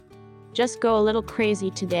Just go a little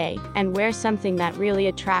crazy today and wear something that really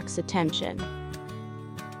attracts attention.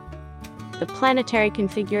 The planetary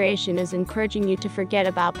configuration is encouraging you to forget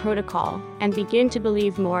about protocol and begin to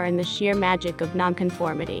believe more in the sheer magic of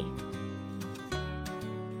nonconformity.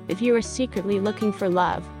 If you are secretly looking for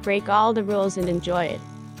love, break all the rules and enjoy it.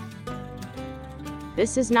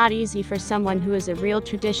 This is not easy for someone who is a real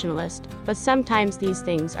traditionalist, but sometimes these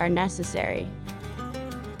things are necessary.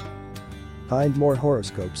 Find more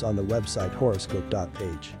horoscopes on the website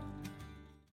horoscope.page.